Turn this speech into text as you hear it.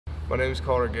My name is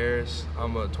Calder Garris.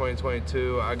 I'm a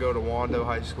 2022. I go to Wando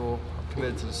High School. I'm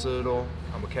committed to the Citadel.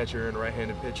 I'm a catcher and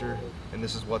right-handed pitcher, and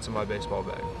this is what's in my baseball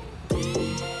bag.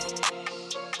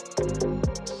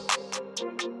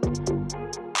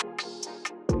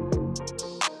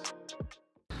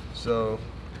 So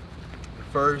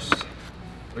first,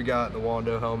 we got the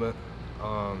Wando helmet.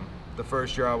 The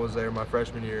first year I was there, my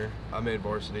freshman year, I made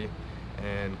varsity,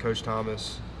 and Coach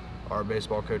Thomas, our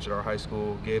baseball coach at our high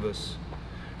school, gave us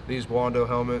these Wando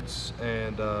helmets,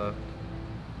 and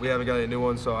we haven't got any new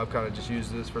ones, so I've kind of just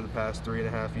used this for the past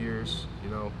 3.5 years.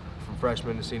 You know, from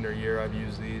freshman to senior year, I've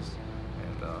used these,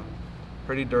 and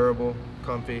pretty durable,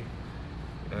 comfy,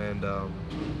 and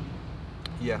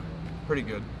yeah, pretty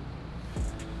good.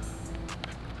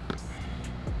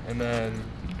 And then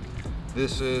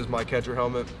this is my catcher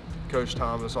helmet. Coach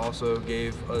Thomas also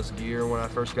gave us gear when I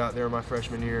first got there my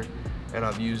freshman year, and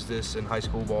I've used this in high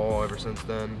school ball ever since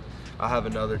then. I have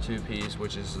another two-piece,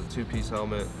 which is a two-piece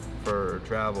helmet for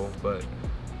travel, but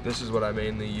this is what I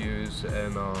mainly use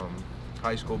in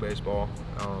high school baseball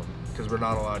because we're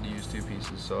not allowed to use two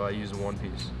pieces, so I use a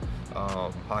one-piece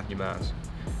hockey mask.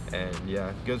 And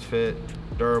yeah, good fit,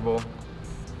 durable,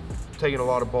 taking a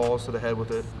lot of balls to the head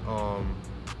with it on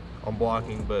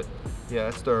blocking, but yeah,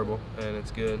 it's durable and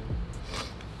it's good.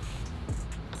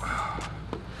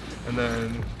 And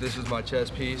then this is my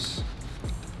chest piece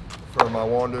for my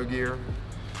Wando gear.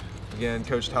 Again,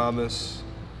 Coach Thomas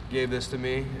gave this to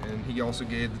me, and he also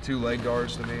gave the 2 leg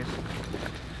guards to me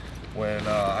when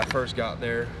I first got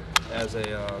there as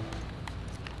a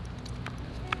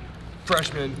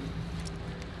freshman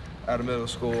out of middle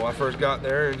school. I first got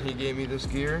there and he gave me this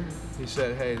gear. He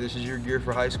said, hey, this is your gear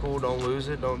for high school, don't lose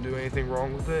it, don't do anything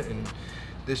wrong with it, and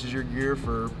this is your gear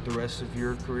for the rest of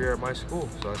your career at my school.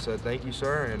 So I said, thank you,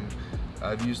 sir, and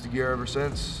I've used the gear ever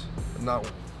since. I've not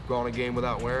gone a game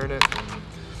without wearing it, and,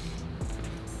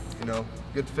 you know,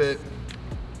 good fit,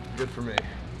 good for me.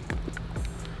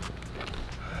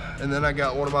 And then I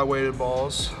got one of my weighted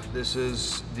balls. This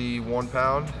is the 1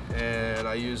 pound, and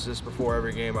I use this before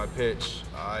every game I pitch.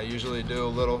 I usually do a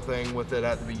little thing with it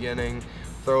at the beginning,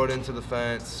 throw it into the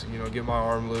fence, you know, get my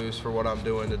arm loose for what I'm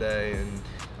doing today, and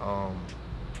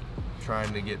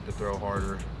trying to get to throw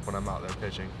harder when I'm out there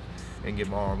pitching and get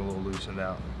my arm a little loosened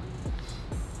out.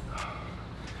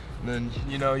 And then,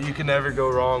 you know, you can never go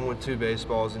wrong with 2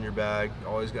 baseballs in your bag. You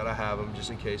always got to have them just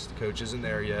in case the coach isn't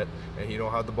there yet and you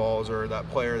don't have the balls, or that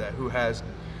player that who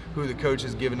the coach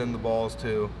has given him the balls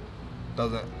to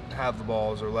doesn't have the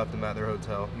balls or left them at their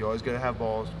hotel. You always got to have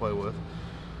balls to play with.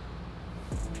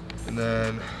 And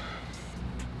then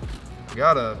I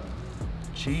got a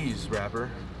cheese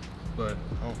wrapper, but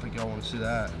I don't think y'all want to see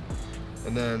that.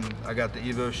 And then I got the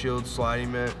Evo Shield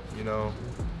sliding mitt. You know,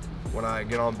 when I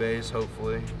get on base,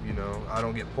 hopefully, you know, I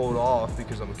don't get pulled off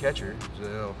because I'm a catcher. So, you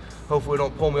know, hopefully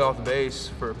don't pull me off the base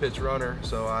for a pitch runner.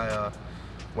 So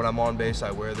when I'm on base,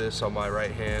 I wear this on my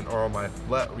right hand, or on my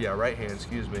right hand,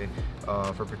 excuse me,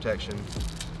 for protection.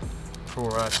 For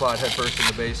when I slide head first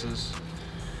into bases.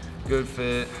 Good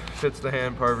fit, fits the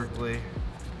hand perfectly,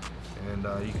 and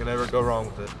you can never go wrong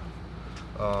with it.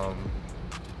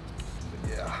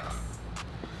 Yeah.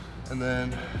 And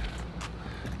then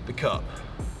the cup.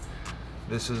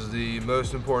 This is the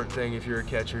most important thing if you're a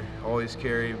catcher. Always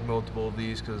carry multiple of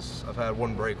these, because I've had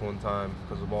one break one time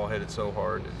because the ball hit it so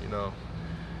hard, and you know,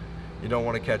 you don't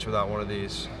want to catch without one of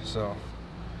these. So,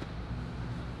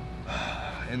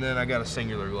 and then I got a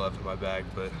singular glove in my bag,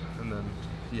 and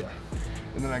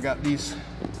then I got these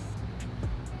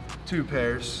 2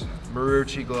 pairs,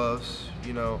 Marucci gloves.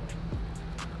 You know,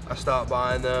 I stopped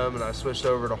buying them and I switched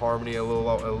over to Harmony a little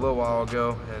while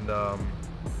ago, and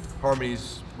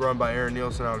Harmony's run by Aaron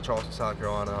Nielsen out of Charleston, South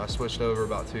Carolina. I switched over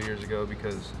about 2 years ago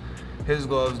because his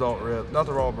gloves don't rip.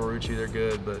 Nothing wrong with Marucci, they're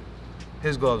good, but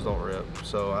his gloves don't rip,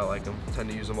 so I like them. Tend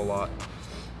to use them a lot.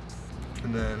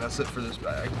 And then that's it for this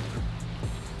bag.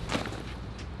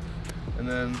 And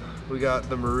then we got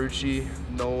the Marucci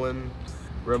Nolan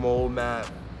Remold Matte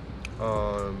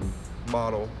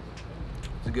model.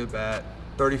 It's a good bat.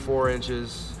 34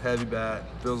 inches, heavy bat.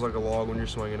 Feels like a log when you're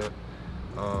swinging it.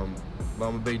 But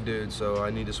I'm a big dude, so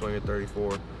I need to swing at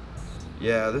 34.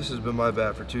 Yeah, this has been my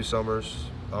bat for 2 summers.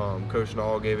 Coach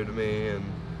Nall gave it to me and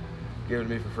gave it to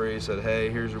me for free. He said,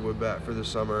 hey, here's your wood bat for this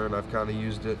summer, and I've kind of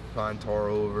used it, pine tar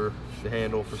over the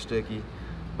handle for sticky.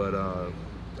 But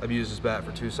I've used this bat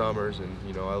for 2 summers, and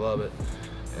you know, I love it.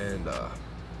 And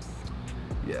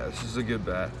yeah, this is a good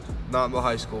bat. Not my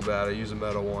high school bat, I use a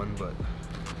metal one, but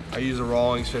I use a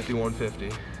Rawlings 5150,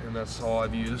 and that's all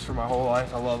I've used for my whole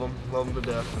life. I love them to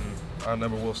death, and I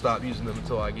never will stop using them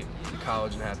until I get to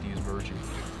college and have to use Marucci.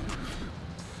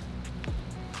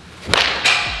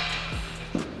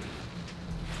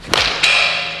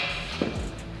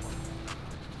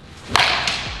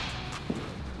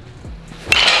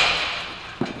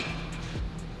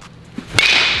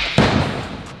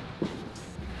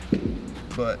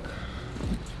 But,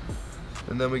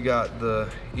 and then we got the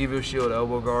Evo Shield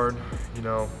elbow guard, you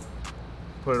know,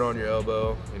 put it on your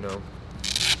elbow, you know,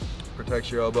 protects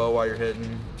your elbow while you're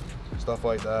hitting, stuff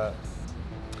like that.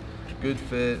 Good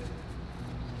fit.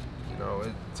 You know,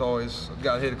 it's always, I've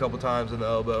got hit a couple times in the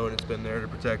elbow and it's been there to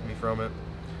protect me from it.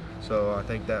 So I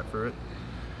thank that for it.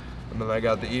 And then I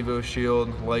got the Evo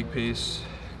Shield leg piece,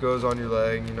 goes on your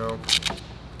leg, you know,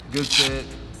 good fit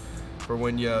for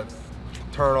when you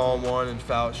turn on one and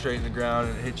foul it straight in the ground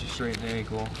and it hits you straight in the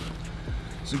ankle.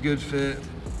 It's a good fit,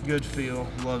 good feel,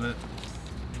 love it.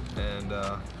 And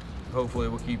hopefully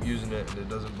we'll keep using it and it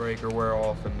doesn't break or wear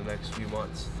off in the next few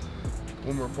months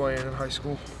when we're playing in high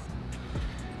school.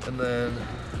 And then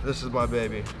this is my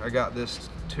baby. I got this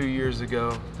 2 years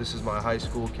ago. This is my high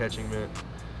school catching mitt.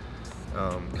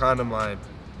 Kind of my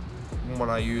one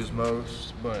I use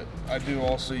most, but I do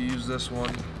also use this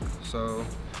one. So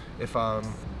if I'm,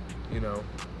 you know,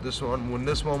 this one, when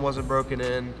this one wasn't broken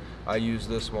in, I used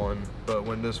this one. But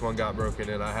when this one got broken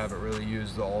in, I haven't really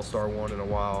used the All-Star one in a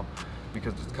while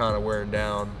because it's kind of wearing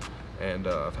down, and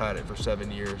I've had it for 7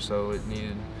 years, so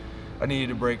I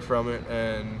needed a break from it,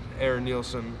 and Aaron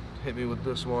Nielsen hit me with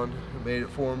this one, made it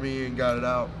for me and got it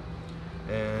out,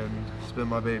 and it's been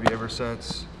my baby ever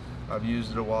since. I've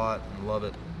used it a lot and love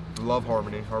it. I love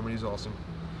Harmony. Harmony's awesome.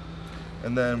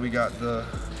 And then we got the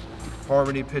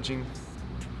Harmony pitching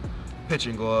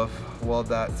glove. Love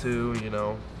that too. You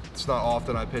know, it's not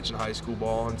often I pitch in high school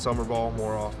ball and summer ball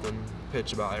more often.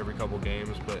 Pitch about every couple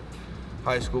games, but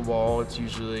high school ball, it's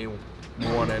usually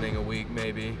 1 inning a week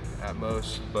maybe at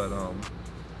most. But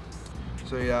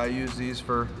so yeah, I use these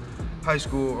for high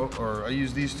school, or I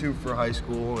use these two for high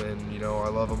school, and you know, I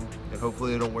love them, and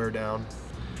hopefully they don't wear down.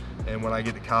 And when I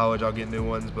get to college, I'll get new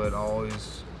ones, but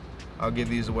I'll give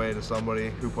these away to somebody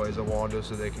who plays a Wando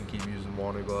so they can keep using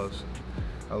Wando gloves.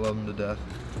 I love them to death.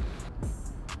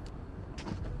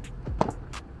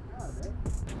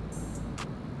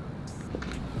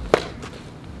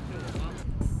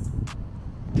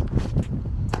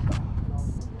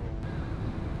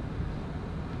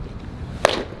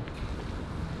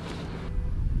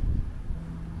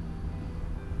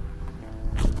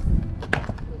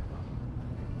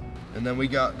 And then we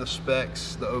got the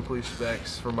specs, the Oakley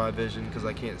specs for my vision because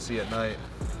I can't see at night.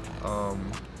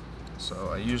 So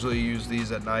I usually use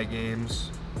these at night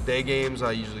games. Day games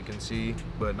I usually can see,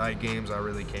 but night games I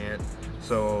really can't.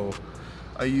 So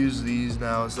I use these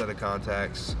now instead of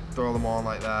contacts. Throw them on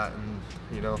like that, and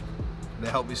you know, they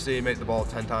help me see, make the ball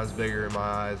 10 times bigger in my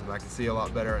eyes, and I can see a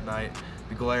lot better at night.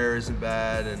 The glare isn't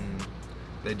bad, and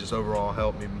they just overall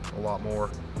help me a lot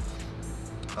more.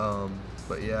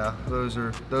 But yeah, those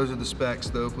are the specs,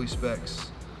 the Oakley specs.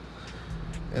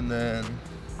 And then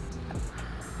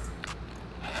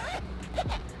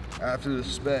after the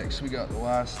specs, we got the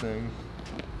last thing,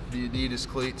 the Adidas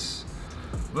cleats.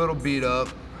 A little beat up,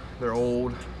 they're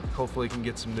old. Hopefully can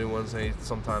get some new ones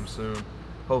sometime soon.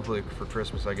 Hopefully for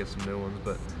Christmas I get some new ones,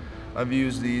 but I've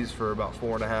used these for about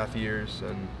 4.5 years,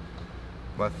 and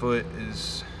my foot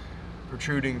is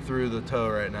protruding through the toe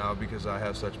right now because I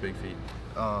have such big feet.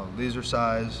 These are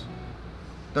size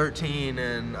 13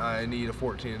 and I need a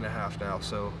 14.5 now,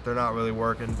 so they're not really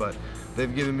working, but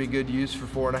they've given me good use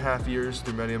for 4.5 years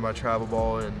through many of my travel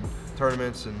ball and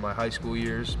tournaments and my high school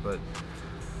years. But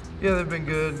yeah, they've been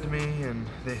good to me, and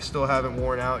they still haven't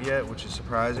worn out yet, which is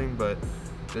surprising, but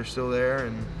they're still there,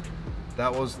 and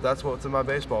that's what's in my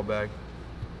baseball bag.